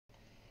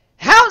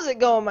it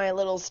going, my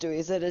little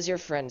Stewies? It is your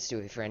friend,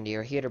 Stewie Friend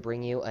here to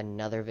bring you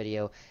another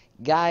video.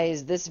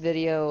 Guys, this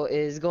video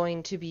is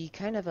going to be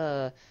kind of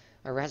a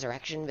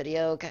resurrection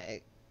video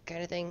kind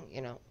of thing,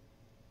 you know.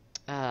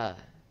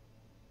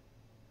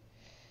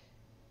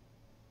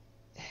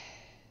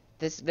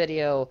 This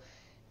video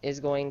is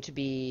going to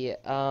be,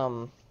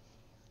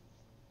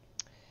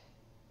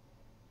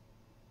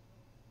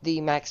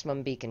 the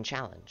Maximum Beacon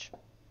Challenge.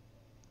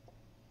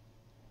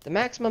 The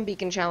Maximum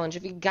Beacon Challenge,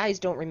 if you guys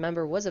don't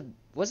remember, was a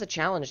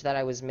challenge that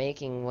I was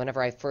making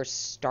whenever I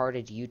first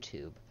started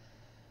YouTube.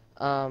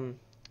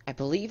 I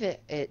believe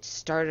it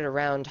started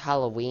around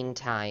Halloween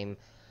time,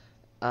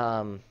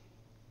 and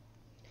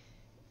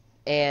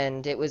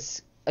it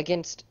was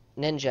against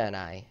Ninja and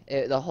I.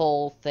 The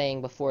whole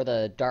thing before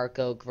the Dark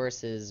Oak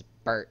versus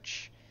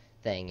Birch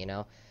thing, you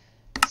know.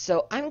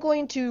 So I'm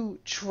going to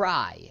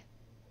try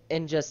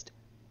and just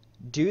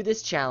do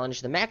this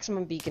challenge, the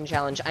Maximum Beacon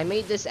Challenge. I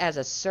made this as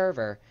a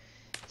server,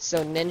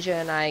 so Ninja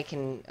and I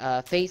can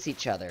face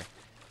each other.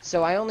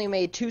 So I only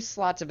made 2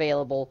 slots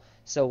available,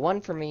 so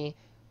 1 for me,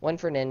 1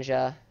 for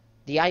Ninja.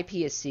 The IP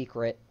is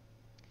secret.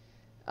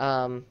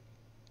 So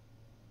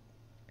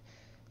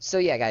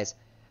yeah, guys.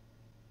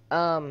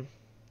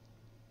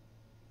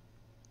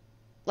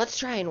 Let's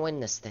try and win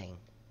this thing.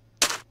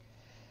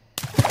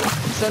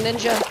 So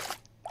Ninja,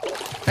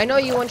 I know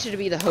you wanted to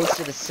be the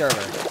host of the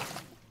server,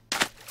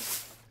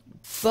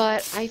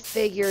 but I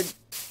figured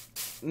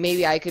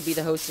maybe I could be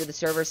the host of the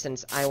server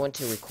since I want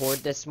to record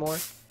this more.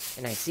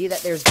 And I see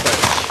that there's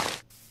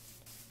Birch.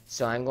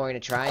 So I'm going to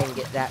try and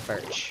get that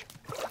Birch.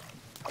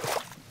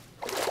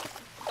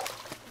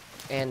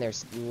 And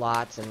there's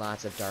lots and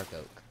lots of Dark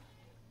Oak.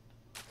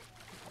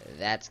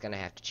 That's gonna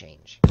have to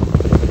change.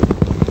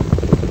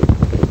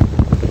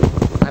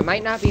 I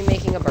might not be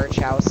making a Birch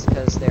house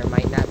because there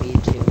might not be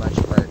too much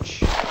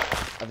Birch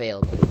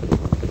available.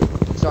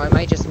 So I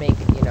might just make,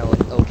 you know,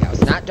 an oak house.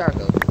 Not dark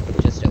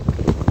oak, just oak.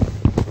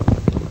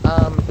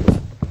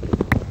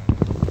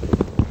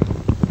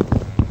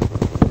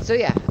 So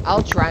yeah,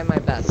 I'll try my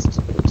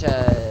best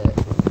to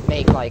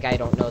make, like, I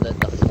don't know, the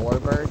floor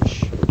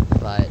birch,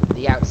 but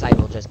the outside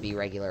will just be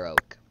regular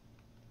oak.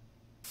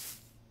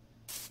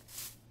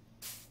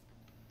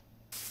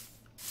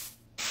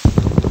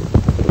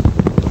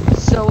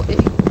 So if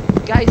you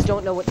guys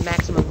don't know what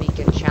Maximum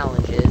Beacon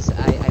Challenge is,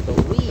 I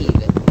believe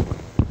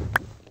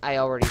I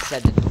already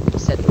said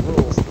the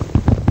rules,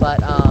 but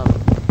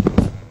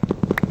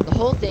the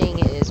whole thing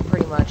is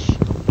pretty much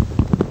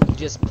you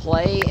just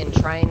play and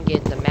try and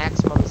get the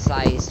maximum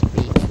sized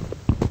beacon.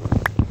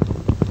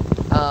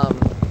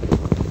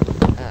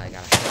 I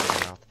got a hair in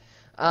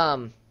my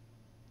mouth.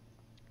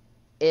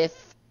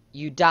 If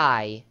you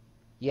die,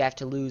 you have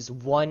to lose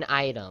 1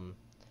 item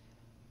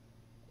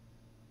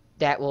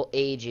that will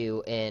aid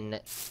you in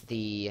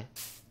the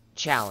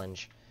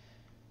challenge.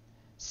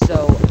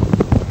 So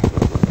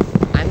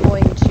I'm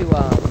going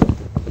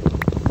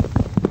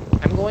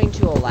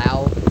to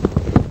allow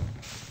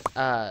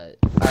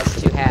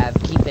us to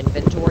keep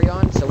inventory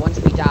on, so once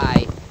we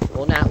die,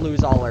 we'll not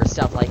lose all our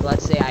stuff. Like,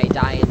 let's say I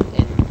die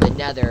in the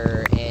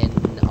nether in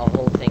a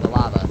whole thing of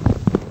lava.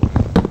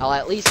 I'll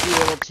at least be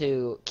able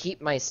to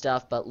keep my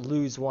stuff, but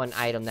lose 1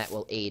 item that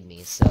will aid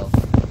me, so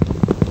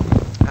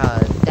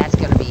that's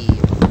gonna be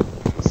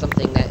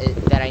something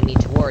that I need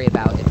to worry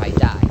about if I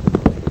die.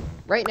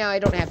 Right now, I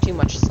don't have too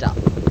much stuff.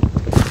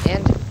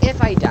 And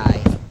if I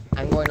die,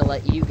 I'm going to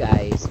let you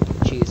guys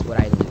choose what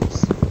I lose.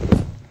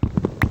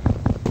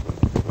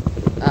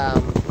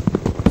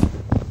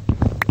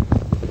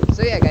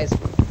 So yeah, guys.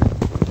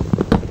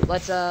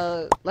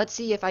 Let's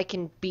see if I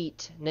can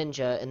beat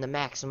Ninja in the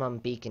Maximum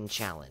Beacon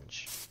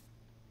Challenge.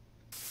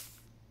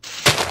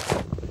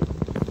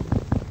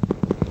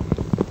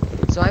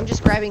 So I'm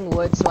just grabbing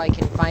wood so I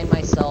can find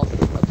myself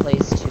a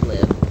place to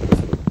live.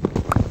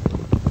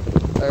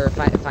 Or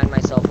find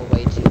myself a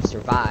way to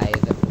survive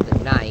the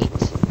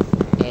night,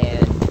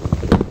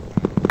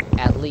 and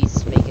at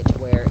least make it to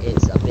where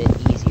it's a bit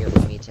easier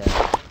for me to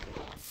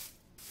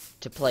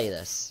play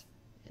this.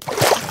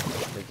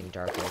 Freaking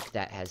dark oak,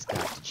 that has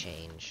got to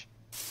change.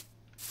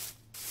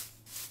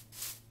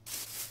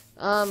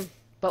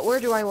 But where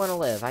do I want to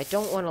live? I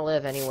don't want to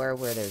live anywhere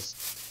where there's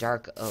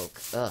dark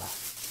oak. Ugh.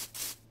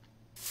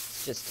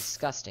 It's just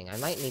disgusting. I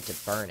might need to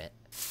burn it.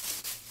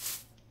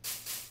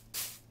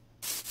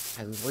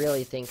 I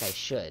really think I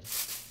should.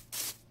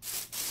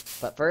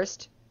 But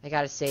first, I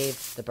gotta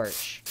save the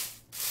birch.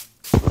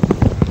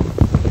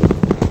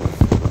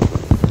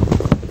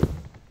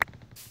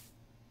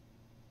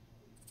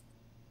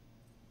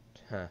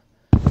 Huh.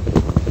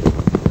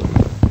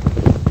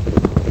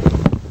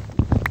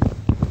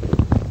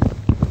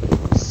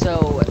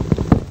 So,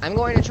 I'm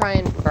going to try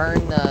and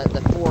burn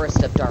the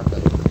forest of dark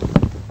oak.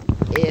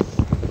 If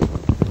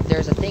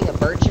there's a thing of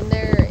birch in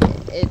there,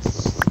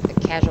 it's a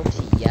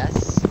casualty,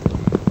 yes.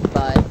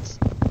 But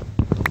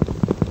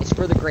it's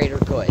for the greater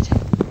good.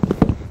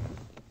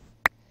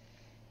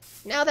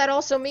 Now that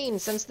also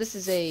means, since this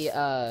is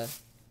a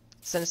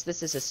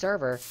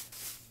server,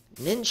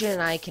 Ninja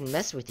and I can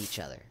mess with each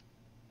other.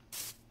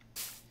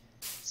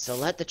 So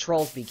let the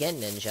trolls begin,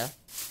 Ninja.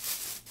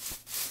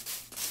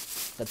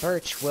 The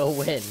birch will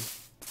win.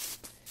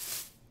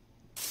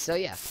 So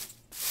yeah.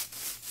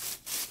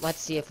 Let's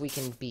see if we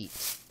can beat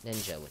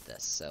Ninja with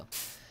this. So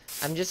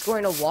I'm just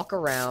going to walk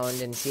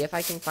around and see if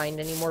I can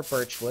find any more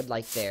birch wood,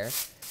 like there.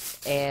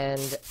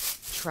 And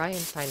try and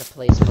find a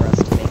place for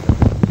us to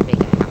make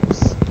a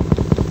house.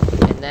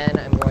 And then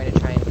I'm going to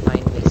try and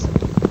find me some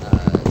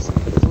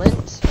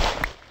flint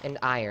and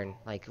iron.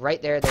 Like,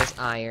 right there's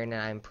iron,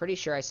 and I'm pretty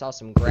sure I saw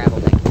some gravel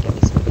that can give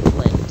me some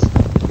flint.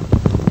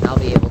 And I'll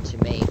be able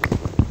to make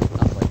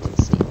a flint and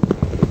steel.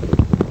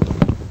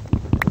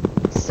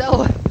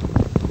 So,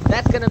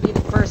 that's gonna be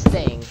the first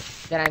thing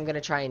that I'm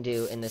gonna try and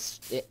do in this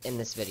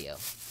video.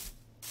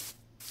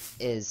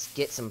 Is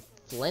get some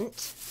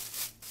flint,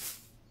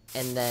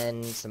 and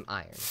then some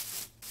iron.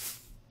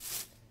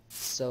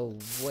 So,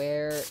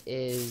 where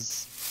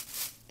is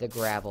the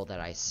gravel that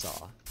I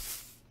saw?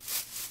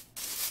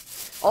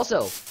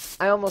 Also,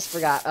 I almost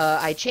forgot,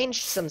 I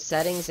changed some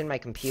settings in my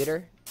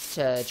computer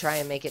to try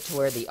and make it to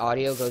where the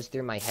audio goes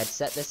through my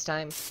headset this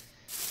time.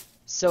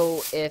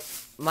 So,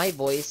 if my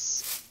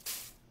voice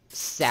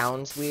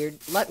sounds weird,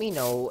 let me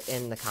know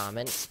in the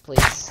comments,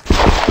 please.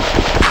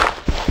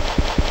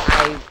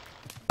 I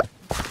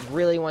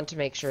really want to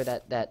make sure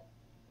that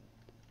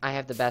I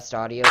have the best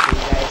audio for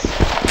you guys.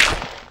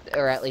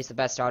 Or at least the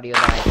best audio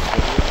that I can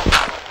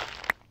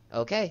give you.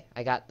 Okay,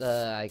 I got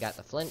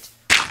the flint.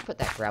 Let's put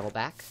that gravel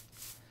back.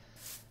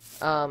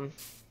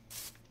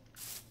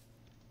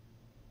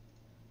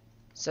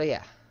 So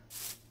yeah.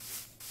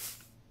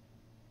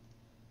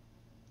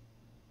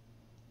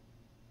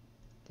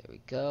 There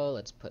we go.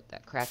 Let's put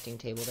that crafting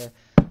table there.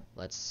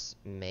 Let's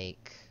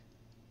make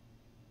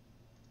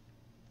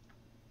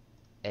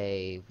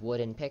a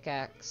wooden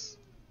pickaxe.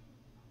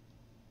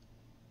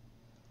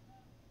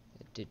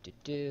 There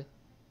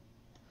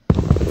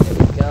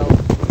we go.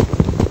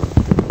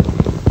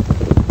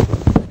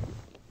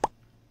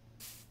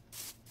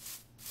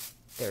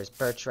 There's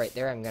birch right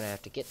there. I'm gonna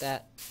have to get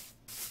that.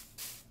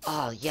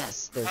 Oh,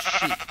 yes, there's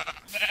sheep.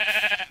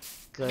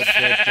 Good,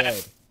 good,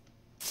 good.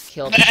 Let's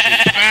kill the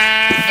sheep.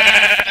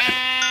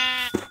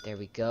 There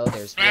we go.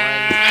 There's 1,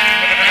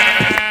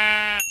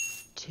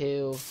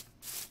 2,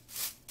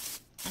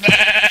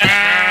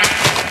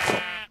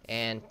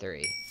 and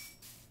 3.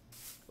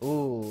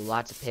 Ooh,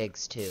 lots of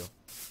pigs, too.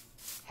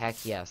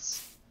 Heck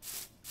yes.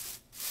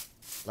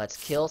 Let's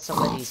kill some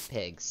of these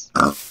pigs.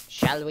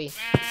 Shall we?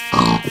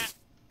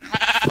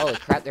 Holy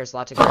crap, there's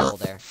lots of gravel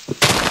there.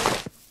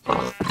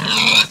 Let's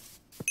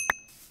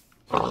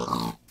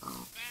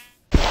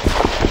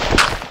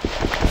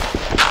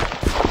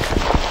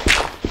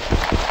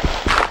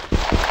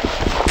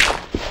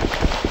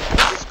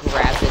just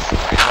grab this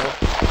gravel.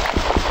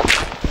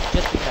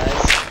 Just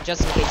because.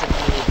 Just in case if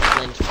we need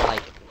flint for,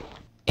 like,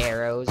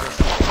 arrows or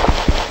something.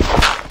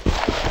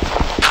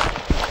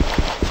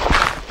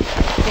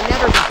 You can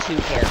never be too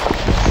careful in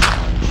this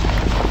challenge.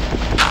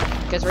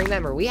 Because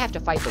remember, we have to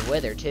fight the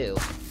wither too.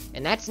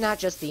 And that's not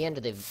just the end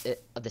of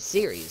the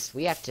series.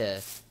 We have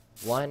to,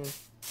 1,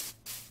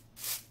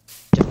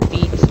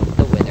 defeat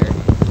the wither.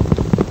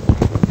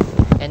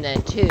 And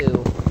then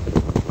 2,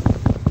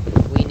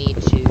 we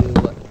need to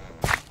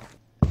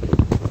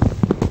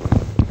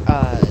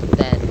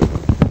then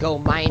go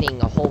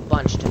mining a whole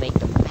bunch to make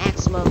the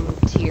maximum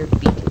tiered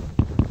beacon.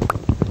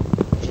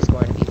 Which is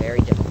going to be very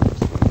difficult.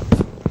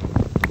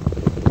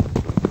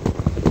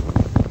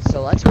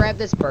 So let's grab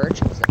this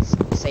birch. Let's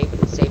save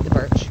the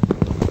birch.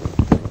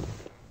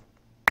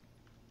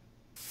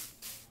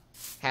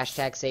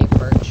 Hashtag save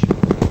birch.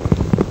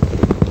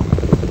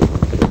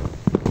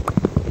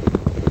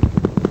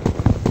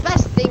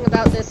 Best thing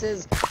about this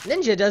is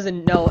Ninja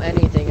doesn't know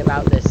anything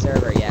about this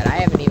server yet. I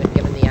haven't even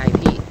given the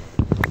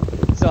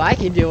IP. So I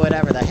can do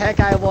whatever the heck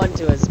I want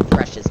to his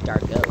precious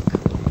dark oak.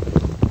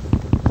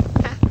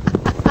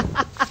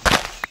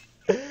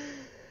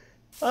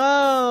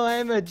 Oh,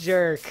 I'm a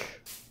jerk.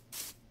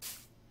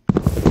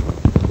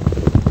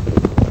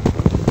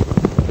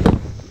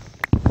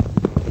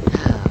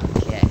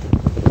 Okay.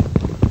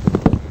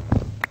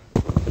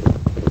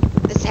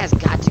 This has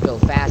got to go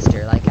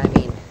faster. Like, I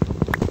mean,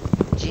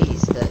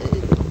 geez,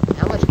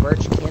 how much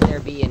birch can there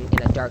be in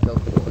a dark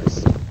oak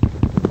forest?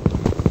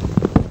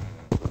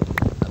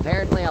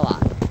 Apparently a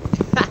lot.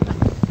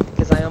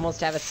 Because I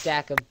almost have a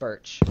stack of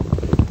birch.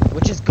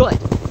 Which is good.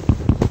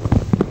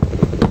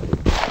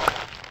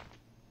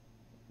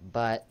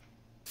 But,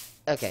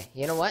 okay,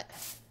 you know what?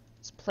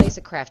 Let's place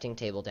a crafting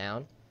table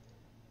down.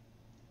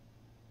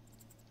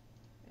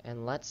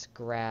 And let's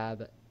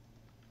grab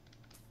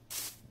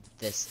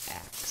this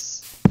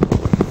axe.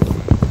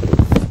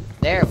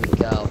 There we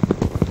go.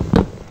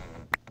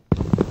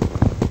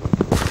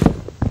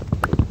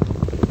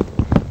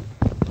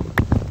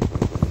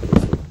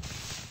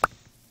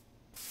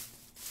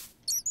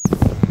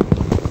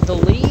 The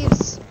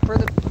leaves for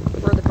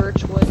the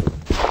birch wood,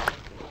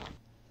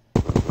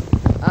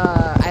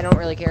 I don't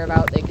really care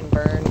about. They can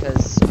burn,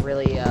 because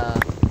really,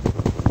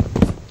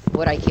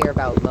 what I care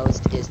about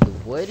most is the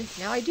wood.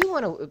 Now, I do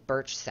want a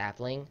birch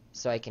sapling,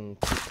 so I can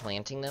keep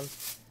planting them.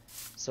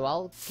 So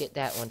I'll get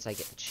that once I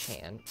get the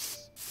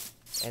chance.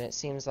 And it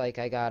seems like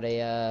I got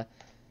a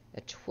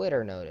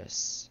Twitter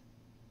notice.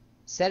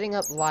 Setting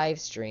up live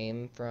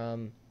stream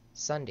from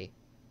Sunday.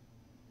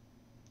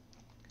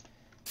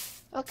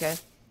 Okay.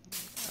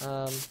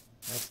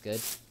 That's good.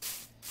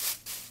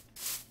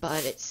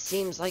 But it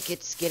seems like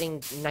it's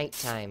getting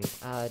nighttime.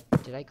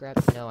 Did I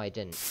grab... No, I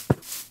didn't.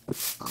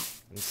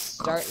 I'm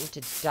starting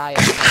to die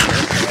of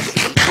hunger, so let's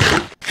eat.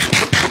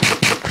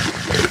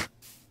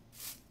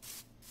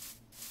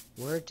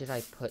 Where did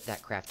I put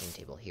that crafting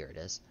table? Here it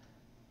is.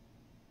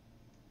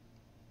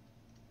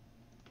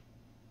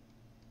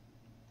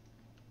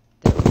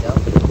 There we go.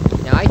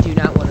 Now, I do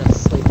not want to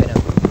sleep in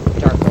a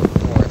dark oak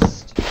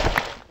forest.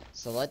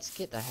 So let's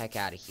get the heck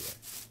out of here.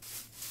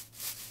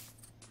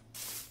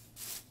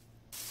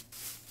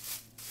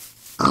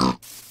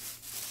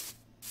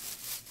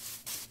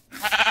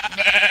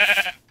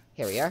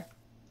 Here we are.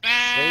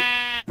 Sleep.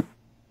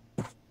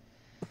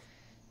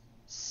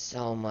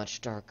 So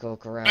much dark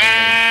oak around me.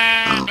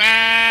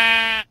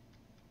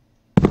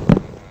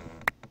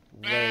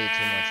 Way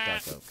too much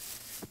dark oak.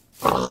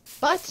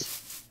 But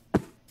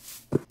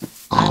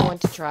I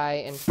want to try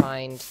and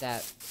find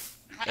that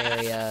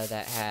area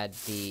that had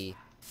the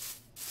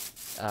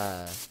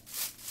oh,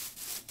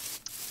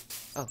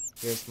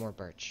 here's more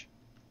birch.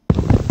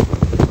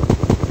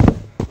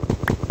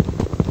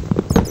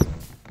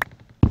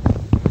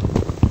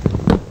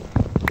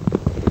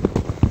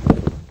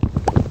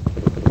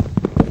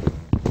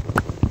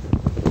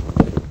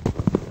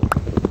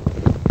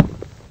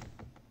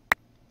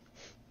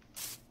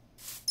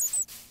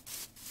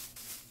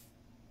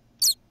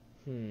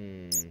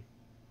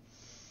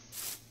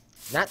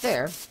 Not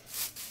there.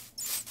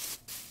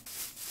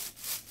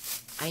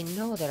 I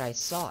know that I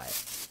saw it.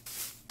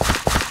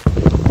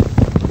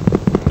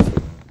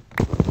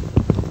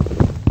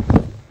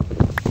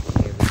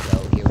 Here we go,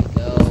 here we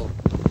go.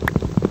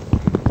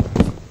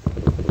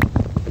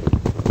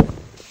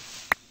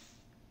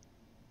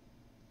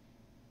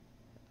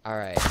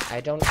 Alright,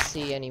 I don't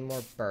see any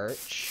more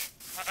birch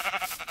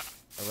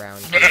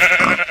around here.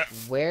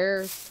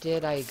 Where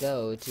did I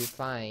go to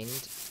find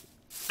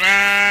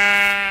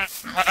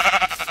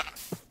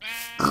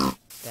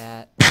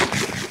that iron?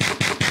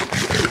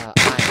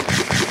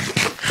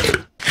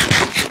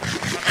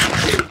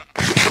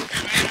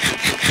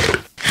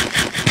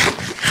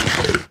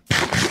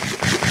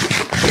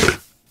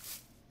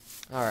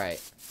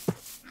 Alright.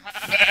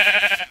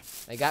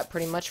 I got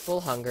pretty much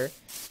full hunger.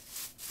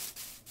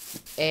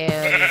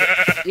 And,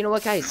 you know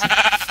what, guys?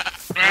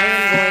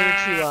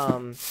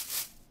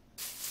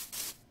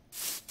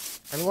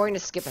 I'm going to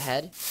skip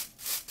ahead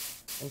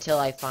until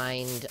I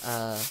find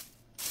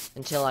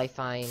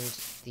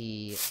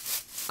the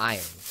iron.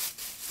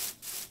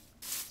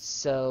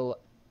 So,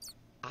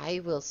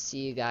 I will see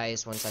you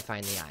guys once I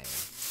find the iron.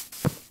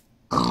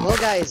 Well,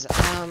 guys,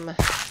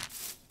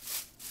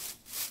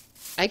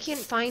 I can't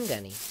find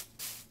any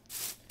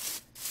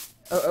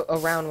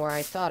around where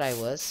I thought I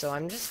was, so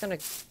I'm just gonna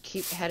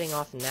keep heading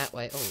off in that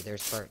way. Oh,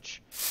 there's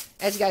birch.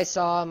 As you guys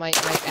saw, my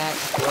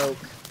axe broke.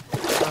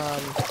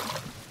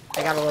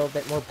 I got a little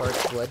bit more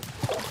birch wood.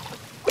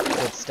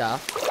 Good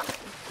stuff.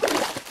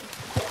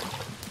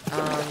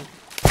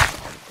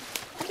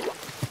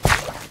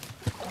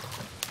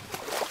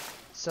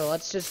 So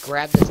let's just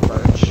grab this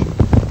birch.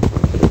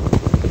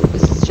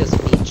 This is just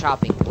me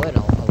chopping wood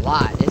a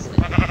lot, isn't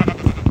it?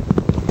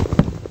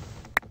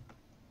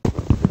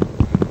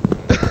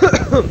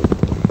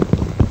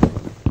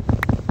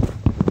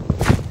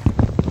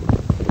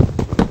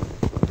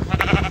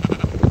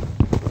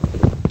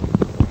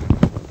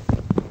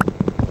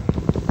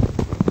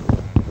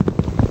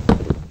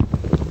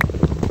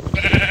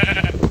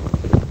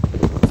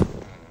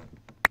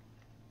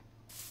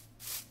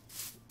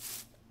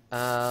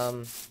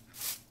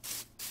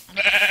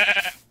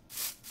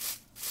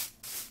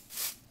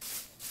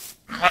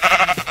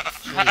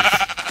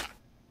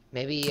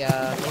 Maybe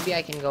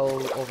I can go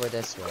over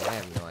this way. I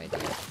have no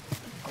idea.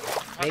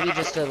 Maybe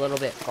just a little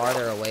bit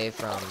farther away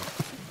from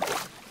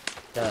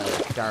the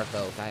dark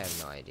oak. I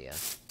have no idea.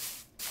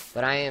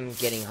 But I am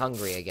getting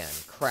hungry again.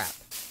 Crap.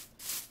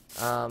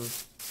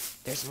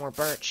 There's more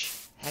birch.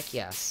 Heck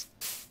yes.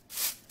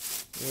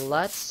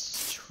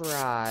 Let's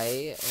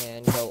try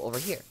and go over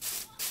here.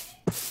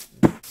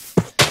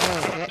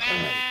 Okay.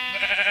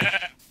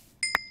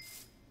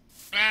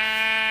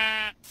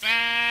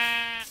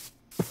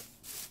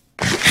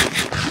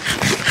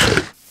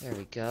 There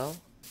we go.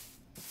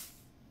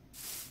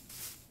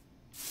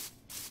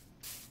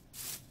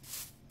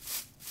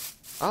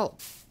 Oh.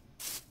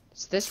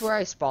 Is this where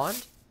I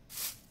spawned?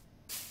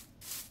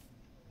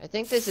 I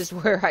think this is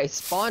where I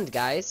spawned,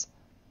 guys.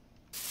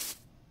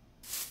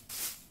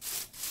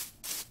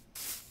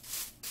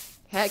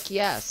 Heck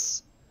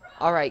yes.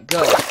 Alright,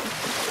 good.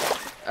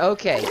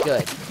 Okay,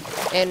 good.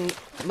 And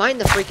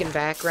mind the freaking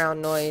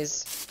background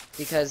noise,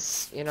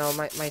 because, you know,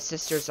 my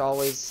sister's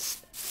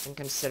always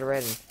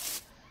inconsiderate and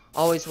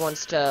always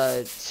wants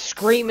to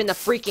scream in the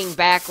freaking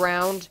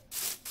background.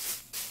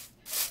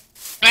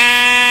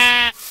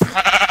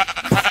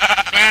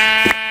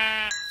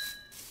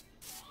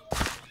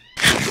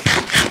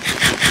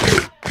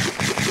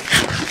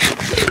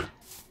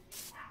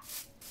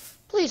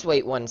 Please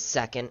wait 1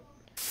 second.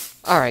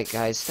 Alright,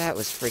 guys, that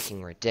was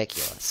freaking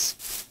ridiculous.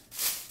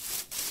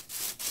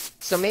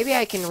 So maybe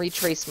I can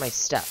retrace my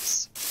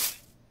steps.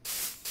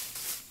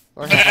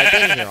 Or have I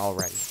been here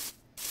already?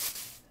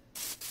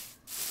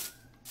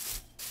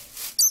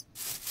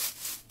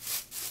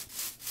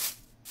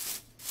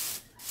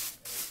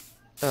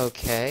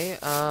 Okay,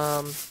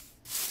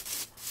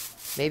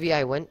 maybe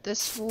I went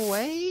this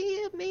way,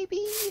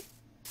 maybe?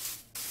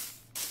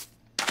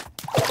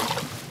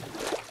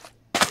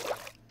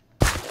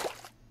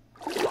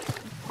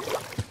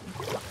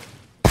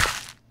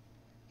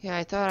 Yeah,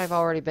 I thought I've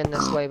already been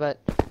this way, but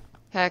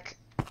heck,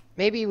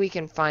 maybe we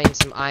can find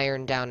some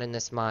iron down in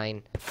this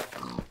mine.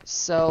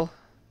 So...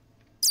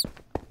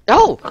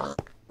 Oh!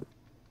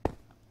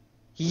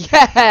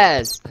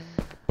 Yes!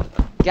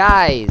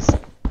 Guys,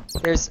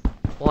 there's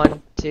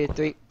 1, 2,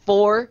 3,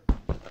 4.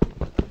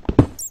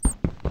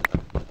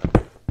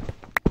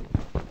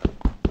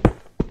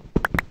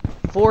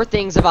 Four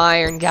things of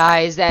iron,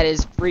 guys. That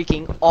is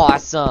freaking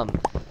awesome.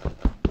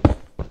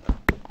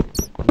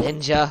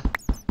 Ninja.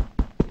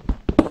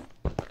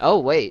 Oh,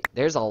 wait.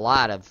 There's a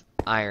lot of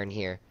iron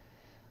here.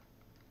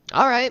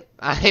 Alright.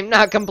 I'm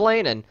not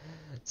complaining.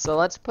 So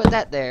let's put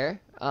that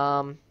there.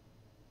 Let's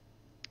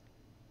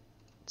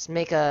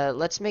make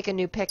a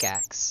new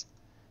pickaxe.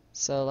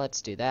 So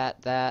let's do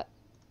that.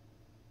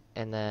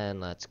 And then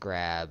let's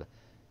grab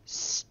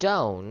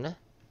stone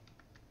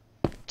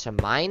to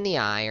mine the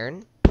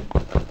iron.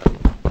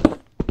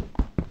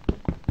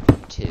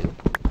 2,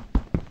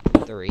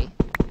 3,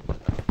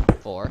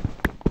 4,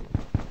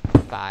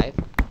 5,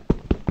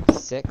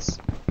 6,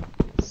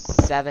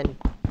 7,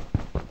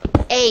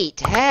 8.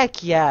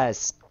 Heck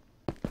yes!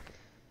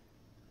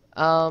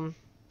 I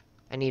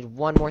need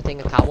one more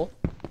thing of cobble.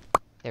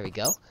 There we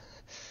go.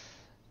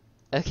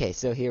 Okay,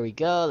 so here we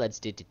go. Let's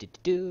do.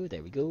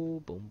 There we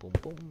go. Boom, boom,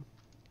 boom.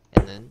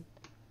 And then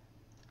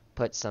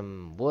put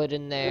some wood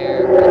in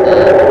there. And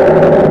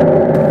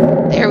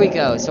then... There we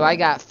go. So I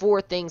got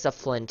 4 things of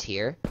flint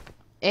here.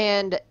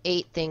 And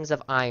 8 things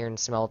of iron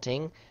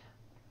smelting.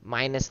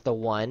 Minus the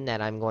 1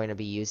 that I'm going to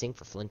be using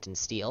for flint and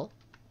steel.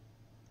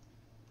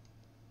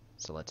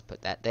 So let's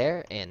put that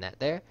there and that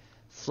there.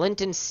 Flint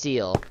and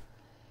steel.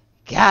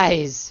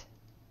 Guys!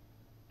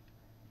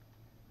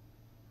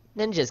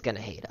 Ninja's gonna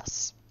hate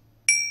us.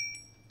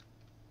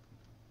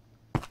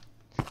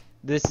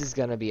 This is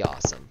gonna be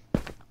awesome.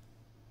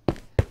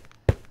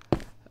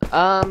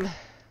 I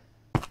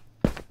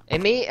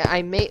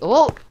may,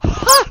 whoa!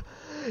 Ha!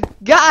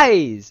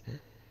 Guys!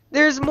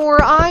 There's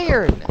more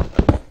iron!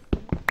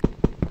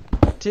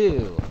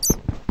 2,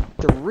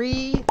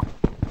 3,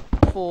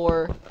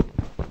 4,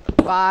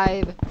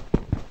 5,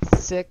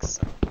 6,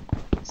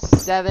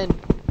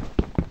 7,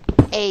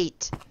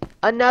 8.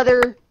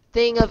 Another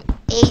thing of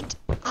 8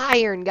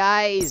 iron,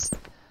 guys!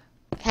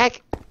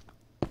 Heck,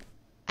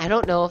 I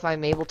don't know if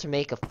I'm able to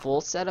make a full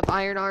set of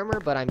iron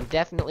armor, but I'm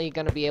definitely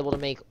going to be able to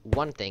make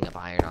 1 thing of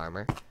iron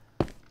armor.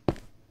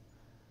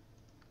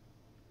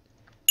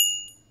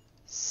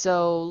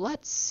 So,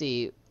 let's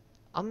see.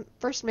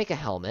 First make a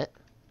helmet.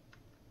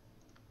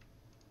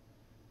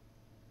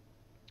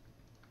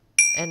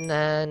 And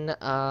then,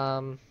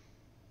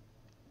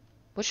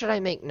 what should I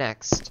make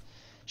next?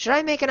 Should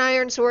I make an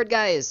iron sword,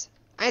 guys?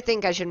 I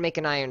think I should make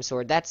an iron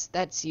sword.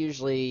 That's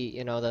usually,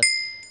 you know,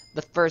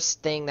 the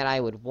first thing that I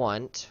would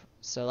want.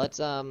 So let's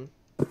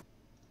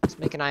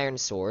make an iron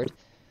sword.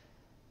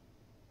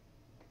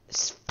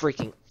 This is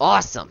freaking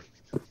awesome.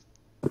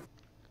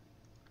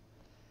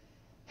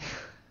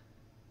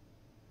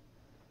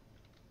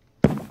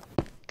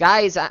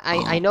 Guys,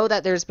 I know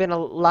that there's been a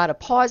lot of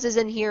pauses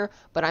in here,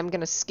 but I'm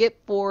gonna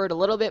skip forward a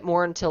little bit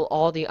more until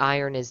all the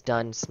iron is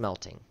done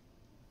smelting.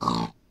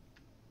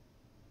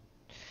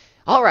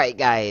 Alright,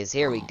 guys,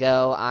 here we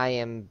go. I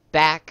am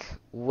back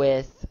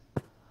with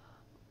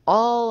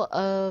all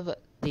of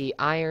the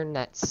iron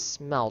that's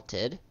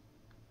smelted.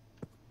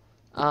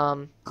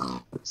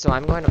 So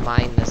I'm going to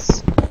mine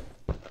this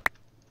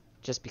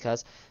just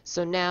because.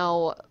 So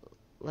now,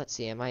 let's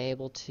see, am I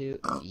able to?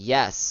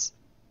 Yes.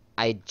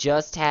 I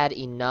just had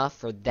enough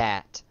for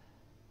that.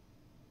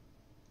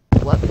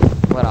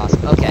 What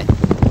awesome. Okay.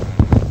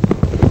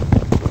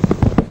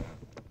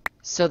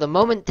 So the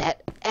moment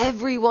that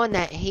everyone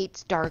that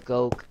hates dark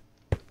oak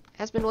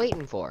has been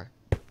waiting for.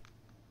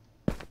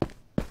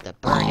 The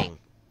burning.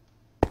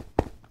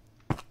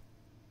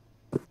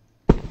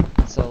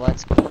 So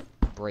let's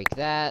break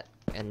that,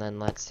 and then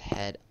let's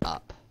head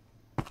up.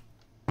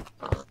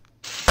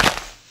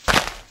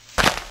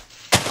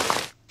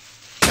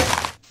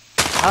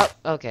 Oh,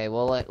 okay,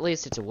 well at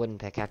least it's a wooden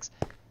pickaxe.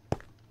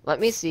 Let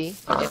me see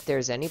if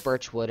there's any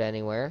birch wood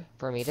anywhere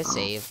for me to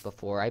save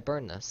before I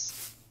burn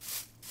this.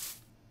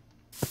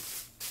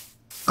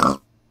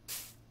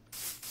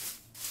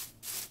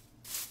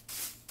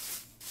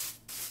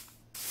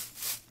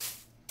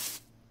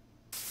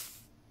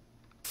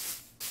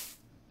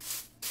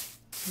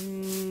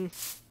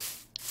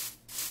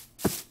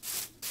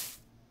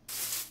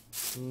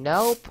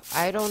 Nope,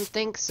 I don't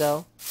think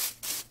so.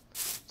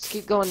 Let's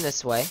keep going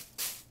this way.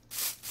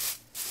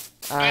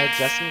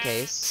 just in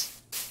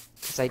case.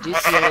 Because I do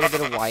see a little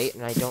bit of white,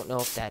 and I don't know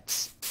if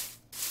that's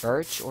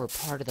birch or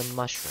part of the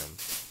mushroom.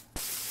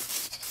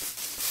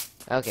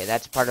 Okay,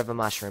 that's part of a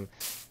mushroom.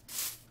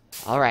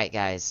 Alright,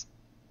 guys.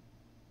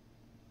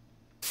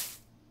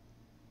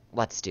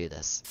 Let's do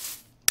this.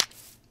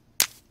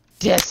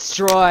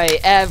 Destroy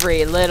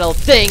every little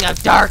thing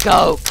of dark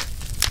oak!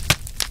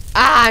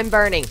 Ah, I'm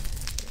burning!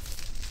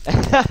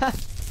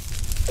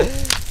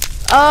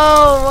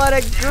 Oh, what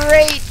a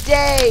great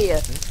day!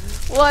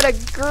 What a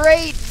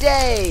great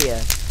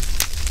day!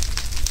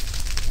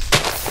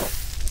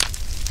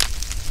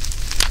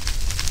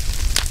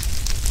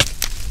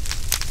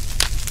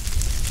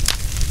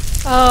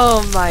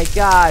 Oh my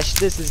gosh,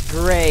 this is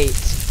great.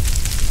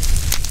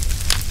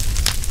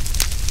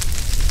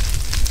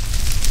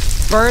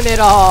 Burn it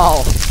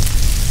all.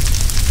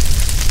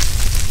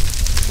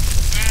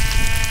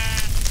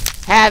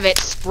 Have it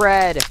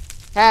spread.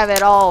 Have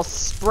it all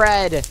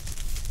spread.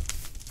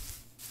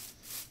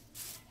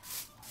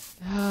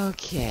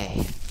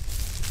 Okay.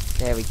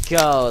 There we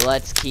go.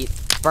 Let's keep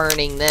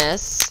burning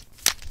this.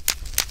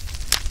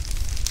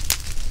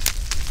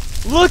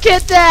 Look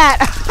at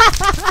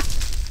that!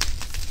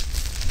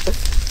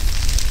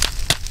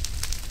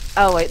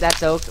 Oh wait,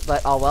 that's oak,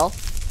 but oh well.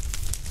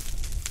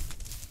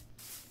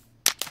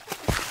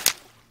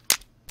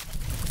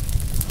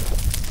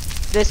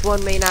 This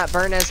one may not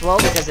burn as well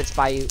because it's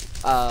by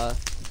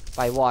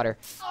water.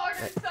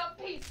 Order some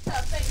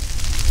pizza, baby.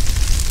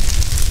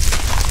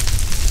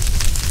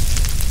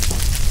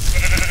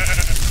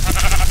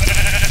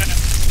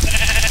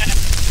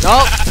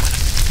 Nope.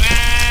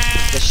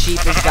 The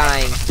sheep is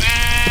dying.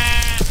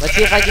 Let's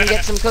see if I can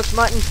get some cooked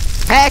mutton.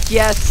 Heck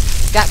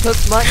yes! Got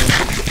cooked mutton.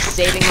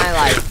 Saving my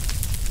life.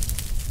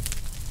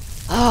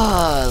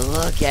 Oh,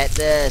 look at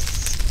this.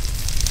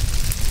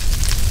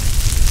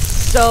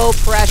 So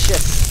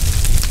precious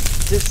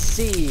to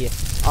see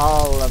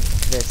all of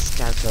this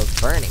dark oak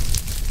burning.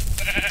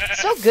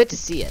 So good to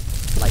see it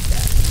like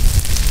that.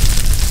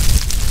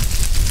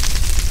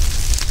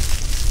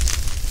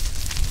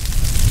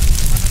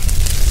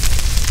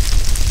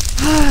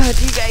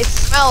 Do you guys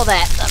smell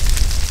that? The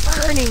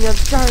burning of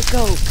dark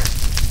oak.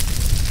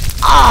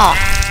 Ah!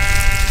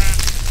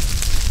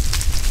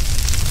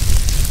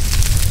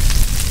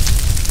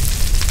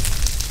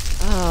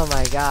 Oh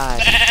my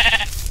god.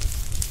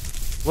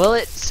 Will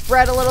it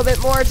spread a little bit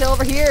more to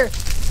over here?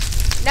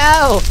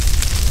 No!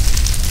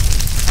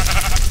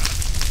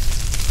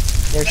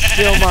 There's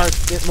still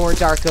more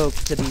dark oak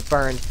to be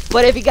burned.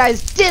 But if you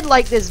guys did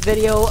like this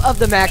video of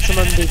the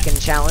Maximum Beacon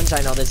Challenge,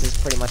 I know this is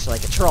pretty much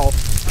like a troll,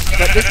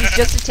 but this is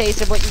just a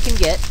taste of what you can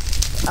get.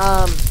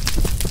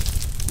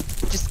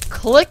 Just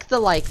click the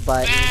like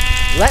button.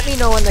 Let me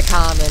know in the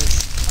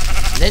comments.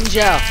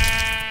 Ninja!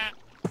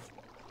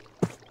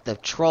 The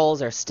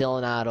trolls are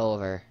still not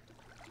over.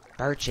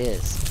 Birch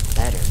is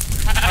better.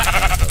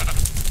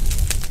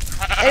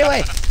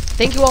 Anyway,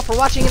 thank you all for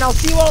watching, and I'll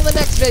see you all in the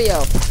next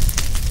video.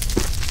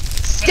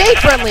 Stay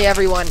friendly,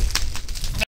 everyone!